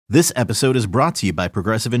This episode is brought to you by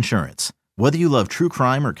Progressive Insurance. Whether you love true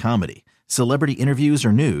crime or comedy, celebrity interviews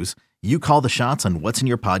or news, you call the shots on what's in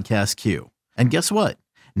your podcast queue. And guess what?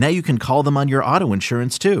 Now you can call them on your auto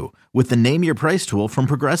insurance too with the Name Your Price tool from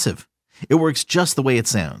Progressive. It works just the way it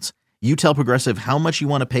sounds. You tell Progressive how much you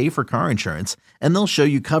want to pay for car insurance, and they'll show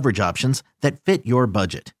you coverage options that fit your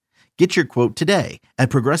budget. Get your quote today at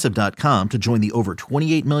Progressive.com to join the over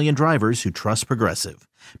 28 million drivers who trust Progressive.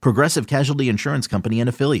 Progressive Casualty Insurance Company and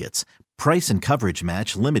Affiliates. Price and coverage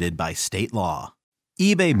match limited by state law.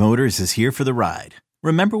 eBay Motors is here for the ride.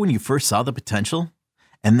 Remember when you first saw the potential?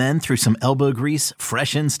 And then through some elbow grease,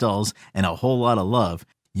 fresh installs, and a whole lot of love,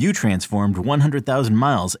 you transformed 100,000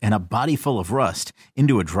 miles and a body full of rust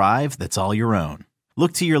into a drive that's all your own.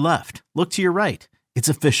 Look to your left. Look to your right. It's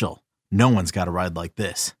official. No one's got a ride like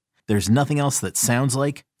this. There's nothing else that sounds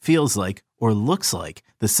like, feels like, or looks like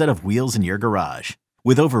the set of wheels in your garage.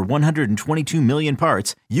 With over 122 million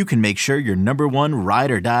parts, you can make sure your number one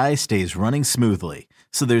ride or die stays running smoothly,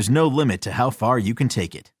 so there's no limit to how far you can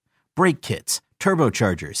take it. Brake kits,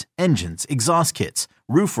 turbochargers, engines, exhaust kits,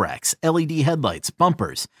 roof racks, LED headlights,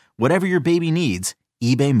 bumpers, whatever your baby needs,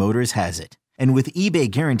 eBay Motors has it. And with eBay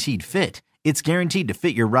Guaranteed Fit, it's guaranteed to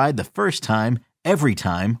fit your ride the first time, every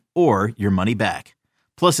time, or your money back.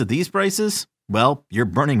 Plus, at these prices, well, you're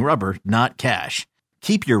burning rubber, not cash.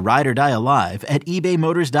 Keep your ride or die alive at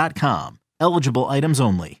ebaymotors.com. Eligible items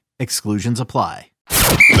only. Exclusions apply.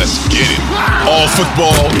 Let's get it. All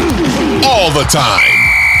football, all the time.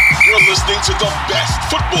 You're listening to the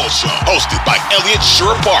best football show, hosted by Elliot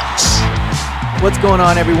Shore-Parks. What's going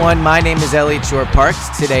on, everyone? My name is Elliot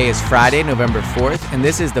Shore-Parks. Today is Friday, November 4th, and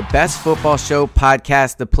this is the Best Football Show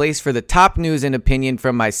podcast, the place for the top news and opinion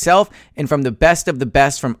from myself and from the best of the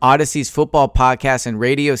best from Odyssey's football podcasts and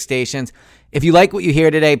radio stations. If you like what you hear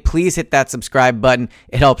today, please hit that subscribe button.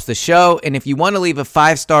 It helps the show. And if you want to leave a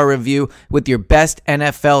 5-star review with your best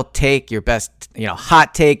NFL take, your best,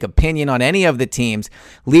 hot take, opinion on any of the teams,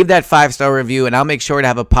 leave that 5-star review and I'll make sure to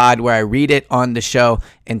have a pod where I read it on the show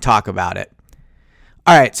and talk about it.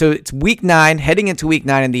 All right, so it's week 9, heading into week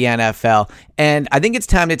 9 in the NFL, and I think it's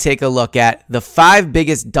time to take a look at the 5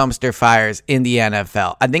 biggest dumpster fires in the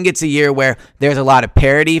NFL. I think it's a year where there's a lot of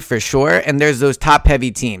parity for sure, and there's those top-heavy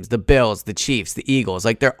teams, the Bills, the Chiefs, the Eagles.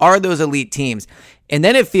 Like, there are those elite teams, and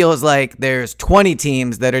then it feels like there's 20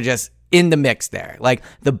 teams that are just in the mix there. Like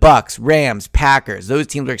the Bucks, Rams, Packers, those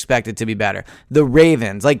teams are expected to be better. The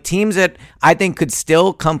Ravens, like teams that I think could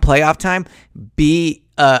still come playoff time be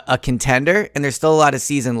a contender, and there's still a lot of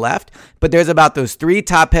season left, but there's about those 3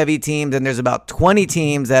 top heavy teams, and there's about 20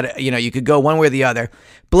 teams that, you could go one way or the other.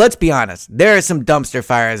 But let's be honest, there are some dumpster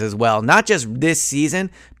fires as well, not just this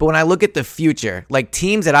season, but when I look at the future, like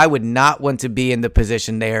teams that I would not want to be in the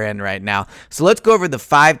position they are in right now. So let's go over the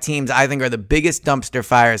 5 teams I think are the biggest dumpster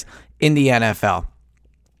fires in the NFL.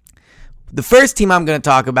 The first team I'm going to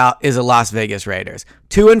talk about is the Las Vegas Raiders.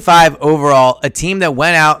 2-5 overall, a team that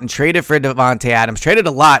went out and traded for Davante Adams, traded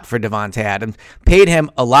a lot for Davante Adams, paid him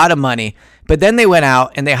a lot of money, but then they went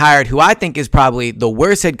out and they hired who I think is probably the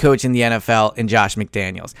worst head coach in the NFL in Josh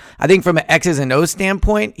McDaniels. I think from an X's and O's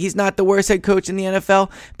standpoint, he's not the worst head coach in the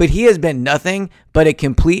NFL, but he has been nothing but a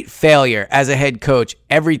complete failure as a head coach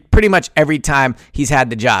pretty much every time he's had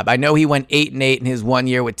the job. I know he went 8-8 in his 1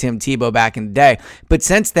 year with Tim Tebow back in the day, but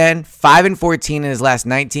since then, 5-14 in his last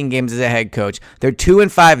 19 games as a head coach. They're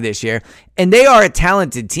 2-5 this year, and they are a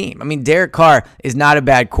talented team. I mean, Derek Carr is not a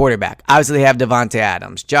bad quarterback. Obviously, they have Davante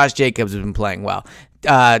Adams. Josh Jacobs has been playing well. They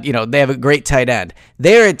have a great tight end.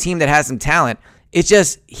 They're a team that has some talent. It's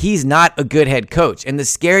just he's not a good head coach. And the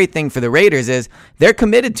scary thing for the Raiders is they're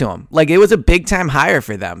committed to him. Like, it was a big-time hire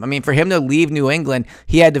for them. I mean, for him to leave New England,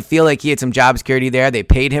 he had to feel like he had some job security there. They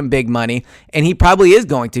paid him big money, and he probably is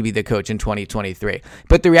going to be the coach in 2023.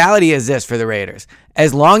 But the reality is this for the Raiders.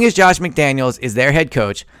 As long as Josh McDaniels is their head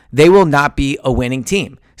coach, they will not be a winning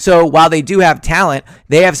team. So while they do have talent,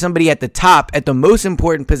 they have somebody at the top, at the most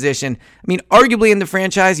important position. I mean, arguably in the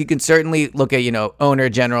franchise, you can certainly look at, owner,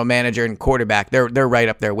 general manager, and quarterback. They're right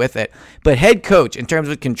up there with it. But head coach, in terms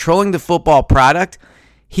of controlling the football product,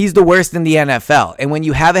 he's the worst in the NFL. And when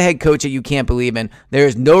you have a head coach that you can't believe in, there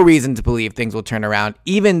is no reason to believe things will turn around,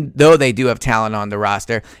 even though they do have talent on the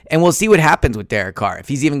roster. And we'll see what happens with Derek Carr, if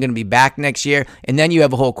he's even going to be back next year. And then you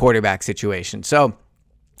have a whole quarterback situation. So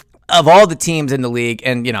of all the teams in the league,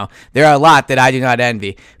 and there are a lot that I do not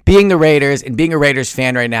envy, being the Raiders and being a Raiders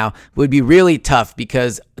fan right now would be really tough,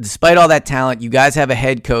 because despite all that talent, you guys have a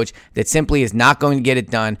head coach that simply is not going to get it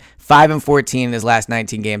done. 5-14 in his last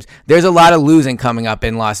 19 games. There's a lot of losing coming up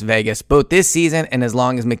in Las Vegas, both this season and as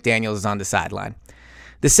long as McDaniels is on the sideline.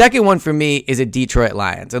 The second one for me is a Detroit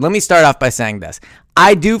Lions. And let me start off by saying this.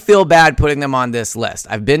 I do feel bad putting them on this list.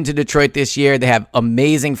 I've been to Detroit this year. They have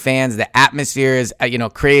amazing fans. The atmosphere is,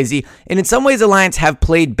 crazy. And in some ways, the Lions have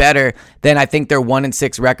played better than I think their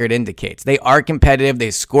 1-6 record indicates. They are competitive. They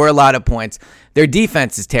score a lot of points. Their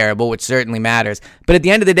defense is terrible, which certainly matters. But at the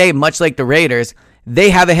end of the day, much like the Raiders,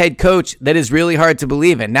 they have a head coach that is really hard to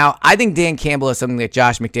believe in. Now, I think Dan Campbell is something that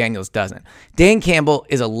Josh McDaniels doesn't. Dan Campbell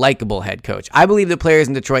is a likable head coach. I believe the players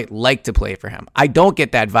in Detroit like to play for him. I don't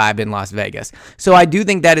get that vibe in Las Vegas. So I do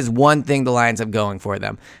think that is one thing the Lions have going for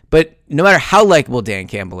them. But no matter how likable Dan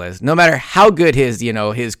Campbell is, no matter how good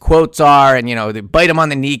his quotes are, and, they bite him on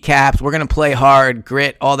the kneecaps, we're going to play hard,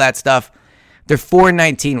 grit, all that stuff, they're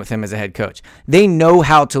 4-19 with him as a head coach. They know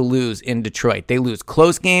how to lose in Detroit. They lose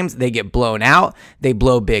close games. They get blown out. They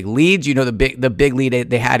blow big leads. The big lead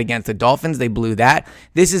they had against the Dolphins, they blew that.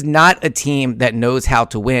 This is not a team that knows how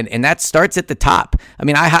to win, and that starts at the top. I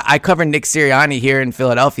mean, I cover Nick Sirianni here in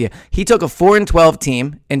Philadelphia. He took a 4-12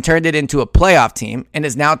 team and turned it into a playoff team and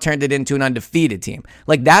has now turned it into an undefeated team.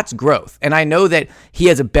 Like, that's growth. And I know that he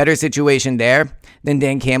has a better situation there than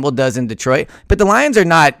Dan Campbell does in Detroit. But the Lions are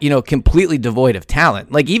not, completely devoid of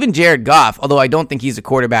talent. Like, even Jared Goff, although I don't think he's a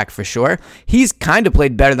quarterback for sure, he's kind of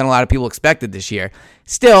played better than a lot of people expected this year.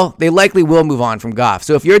 Still, they likely will move on from Goff.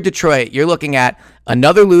 So if you're Detroit, you're looking at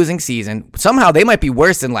another losing season. Somehow they might be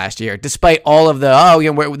worse than last year, despite all of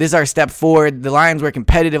the, this is our step forward. The Lions were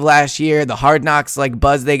competitive last year. The Hard Knocks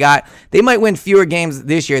buzz they got. They might win fewer games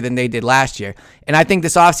this year than they did last year. And I think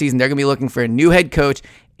this offseason they're going to be looking for a new head coach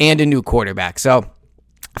and a new quarterback. So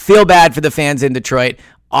I feel bad for the fans in Detroit.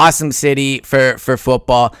 Awesome city for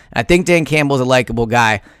football. I think Dan Campbell's a likable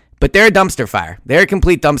guy, but they're a dumpster fire. They're a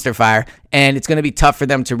complete dumpster fire, and it's going to be tough for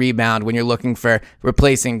them to rebound when you're looking for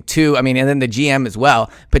replacing and then the GM as well,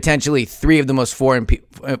 potentially three of the most four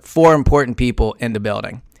important people in the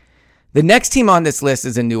building. The next team on this list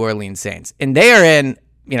is the New Orleans Saints, and they are in,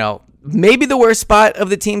 maybe the worst spot of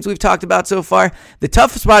the teams we've talked about so far. The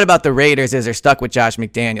tough spot about the Raiders is they're stuck with Josh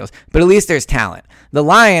McDaniels, but at least there's talent. The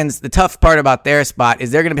Lions, the tough part about their spot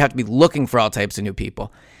is they're going to have to be looking for all types of new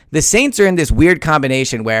people. The Saints are in this weird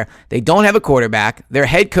combination where they don't have a quarterback. Their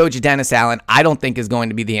head coach, Dennis Allen, I don't think is going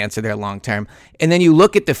to be the answer there long term. And then you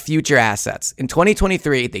look at the future assets. In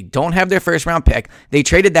 2023, they don't have their first round pick. They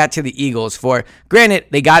traded that to the Eagles for, granted,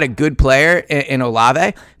 they got a good player in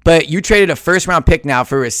Olave, but you traded a first round pick now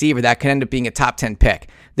for a receiver that could end up being a top 10 pick.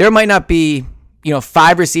 There might not be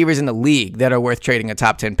 5 receivers in the league that are worth trading a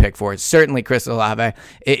top 10 pick for. Certainly Chris Olave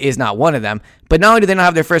is not one of them. But not only do they not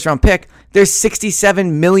have their first round pick, there's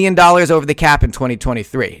 $67 million over the cap in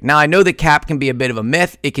 2023. Now, I know the cap can be a bit of a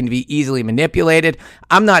myth. It can be easily manipulated.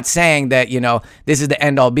 I'm not saying that, this is the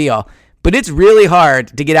end all be all. But it's really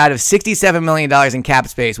hard to get out of $67 million in cap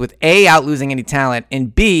space with A, out losing any talent,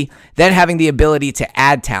 and B, then having the ability to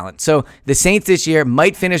add talent. So the Saints this year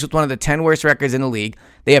might finish with one of the 10 worst records in the league.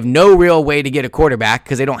 They have no real way to get a quarterback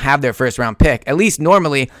because they don't have their first round pick. At least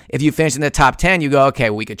normally, if you finish in the top 10, you go,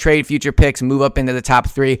 okay, we could trade future picks, move up into the top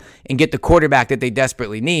 3, and get the quarterback that they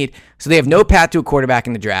desperately need. So they have no path to a quarterback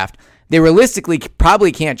in the draft. They realistically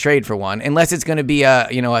probably can't trade for one unless it's going to be a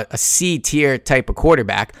C tier type of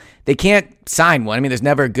quarterback. They can't sign one. I mean, there's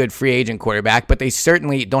never a good free agent quarterback, but they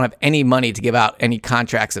certainly don't have any money to give out any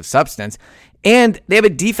contracts of substance. And they have a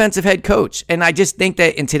defensive head coach. And I just think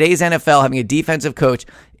that in today's NFL, having a defensive coach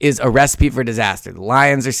is a recipe for disaster. The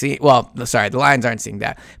Lions aren't seeing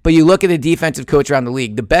that. But you look at the defensive coach around the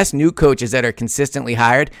league, the best new coaches that are consistently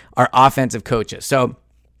hired are offensive coaches. So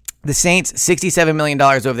the Saints, $67 million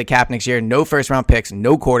over the cap next year, no first-round picks,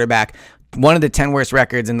 no quarterback, one of the 10 worst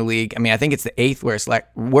records in the league. I mean, I think it's the 8th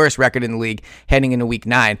worst record in the league heading into Week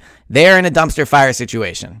 9. They're in a dumpster fire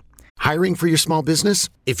situation. Hiring for your small business?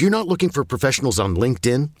 If you're not looking for professionals on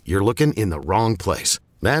LinkedIn, you're looking in the wrong place.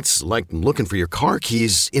 That's like looking for your car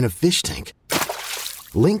keys in a fish tank.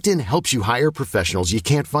 LinkedIn helps you hire professionals you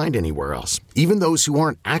can't find anywhere else, even those who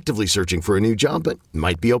aren't actively searching for a new job but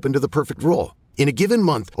might be open to the perfect role. In a given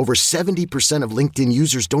month, over 70% of LinkedIn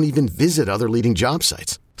users don't even visit other leading job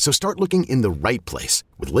sites. So start looking in the right place.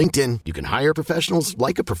 With LinkedIn, you can hire professionals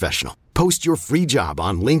like a professional. Post your free job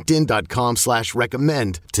on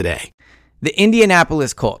linkedin.com/recommend today. The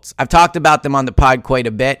Indianapolis Colts. I've talked about them on the pod quite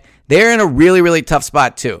a bit. They're in a really, really tough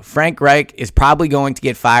spot too. Frank Reich is probably going to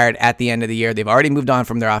get fired at the end of the year. They've already moved on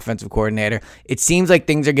from their offensive coordinator. It seems like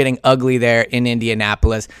things are getting ugly there in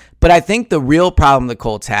Indianapolis. But I think the real problem the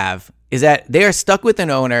Colts have is that they are stuck with an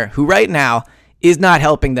owner who right now is not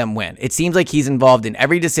helping them win. It seems like he's involved in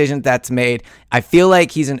every decision that's made. I feel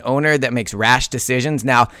like he's an owner that makes rash decisions.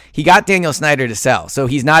 Now, he got Daniel Snyder to sell, so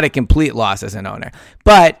he's not a complete loss as an owner.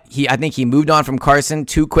 But I think he moved on from Carson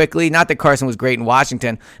too quickly. Not that Carson was great in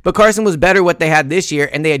Washington, but Carson was better what they had this year,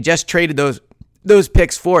 and they had just traded those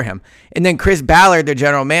picks for him. And then Chris Ballard, their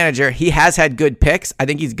general manager, he has had good picks. I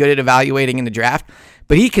think he's good at evaluating in the draft,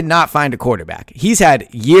 but he cannot find a quarterback. He's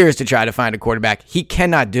had years to try to find a quarterback. He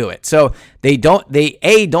cannot do it. So they don't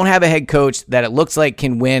have a head coach that it looks like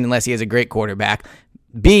can win unless he has a great quarterback.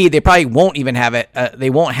 B, they probably won't even have it. They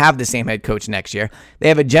won't have the same head coach next year. They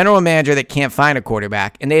have a general manager that can't find a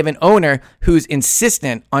quarterback, and they have an owner who's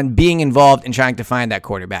insistent on being involved in trying to find that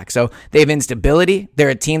quarterback. So they have instability. They're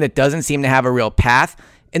a team that doesn't seem to have a real path.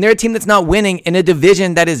 And they're a team that's not winning in a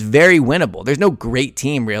division that is very winnable. There's no great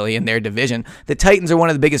team, really, in their division. The Titans are one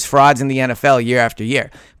of the biggest frauds in the NFL year after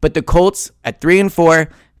year. But the Colts, at 3-4,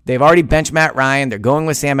 they've already benched Matt Ryan. They're going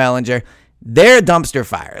with Sam Ehlinger. They're a dumpster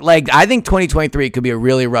fire. I think 2023 could be a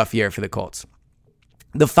really rough year for the Colts.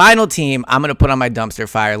 The final team I'm going to put on my dumpster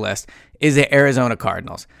fire list is the Arizona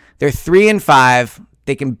Cardinals. They're 3-5.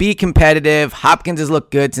 They can be competitive. Hopkins has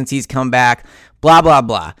looked good since he's come back. Blah, blah,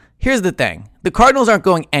 blah. Here's the thing. The Cardinals aren't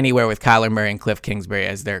going anywhere with Kyler Murray and Cliff Kingsbury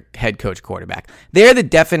as their head coach quarterback. They're the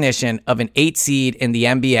definition of an 8 seed in the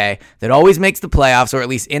NBA that always makes the playoffs, or at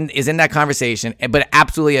least is in that conversation, but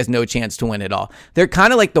absolutely has no chance to win at all. They're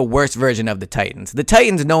kind of like the worst version of the Titans. The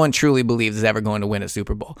Titans, no one truly believes is ever going to win a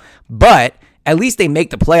Super Bowl. But at least they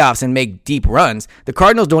make the playoffs and make deep runs. The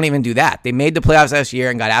Cardinals don't even do that. They made the playoffs last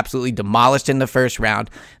year and got absolutely demolished in the first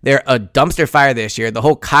round. They're a dumpster fire this year. The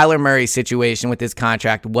whole Kyler Murray situation with his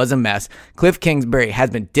contract was a mess. Cliff Kingsbury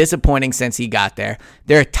has been disappointing since he got there.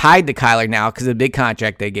 They're tied to Kyler now because of the big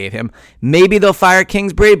contract they gave him. Maybe they'll fire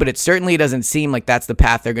Kingsbury, but it certainly doesn't seem like that's the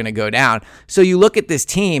path they're going to go down. So you look at this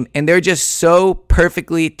team, and they're just so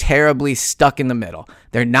perfectly, terribly stuck in the middle.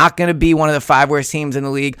 They're not going to be one of the 5 worst teams in the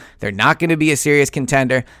league. They're not going to be a serious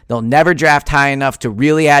contender. They'll never draft high enough to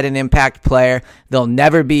really add an impact player. They'll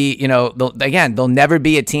never be, they'll never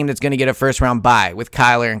be a team that's going to get a first-round bye with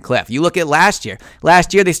Kyler and Cliff. You look at last year.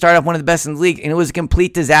 Last year, they started off one of the best in the league, and it was a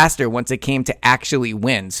complete disaster once it came to actually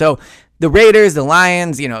win. So the Raiders, the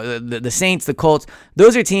Lions, the Saints, the Colts,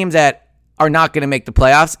 those are teams that are not going to make the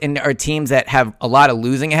playoffs and are teams that have a lot of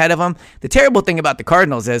losing ahead of them. The terrible thing about the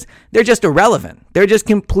Cardinals is they're just irrelevant. They're just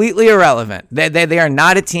completely irrelevant. They are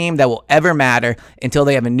not a team that will ever matter until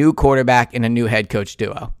they have a new quarterback and a new head coach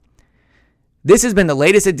duo. This has been the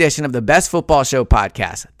latest edition of the Best Football Show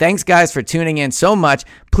podcast. Thanks, guys, for tuning in so much.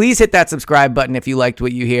 Please hit that subscribe button if you liked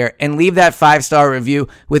what you hear, and leave that 5-star review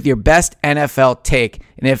with your best NFL take.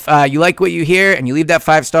 And if you like what you hear and you leave that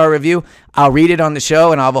 5-star review, I'll read it on the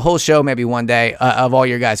show, and I'll have a whole show maybe one day of all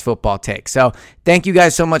your guys' football takes. So thank you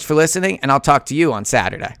guys so much for listening, and I'll talk to you on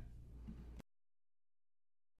Saturday.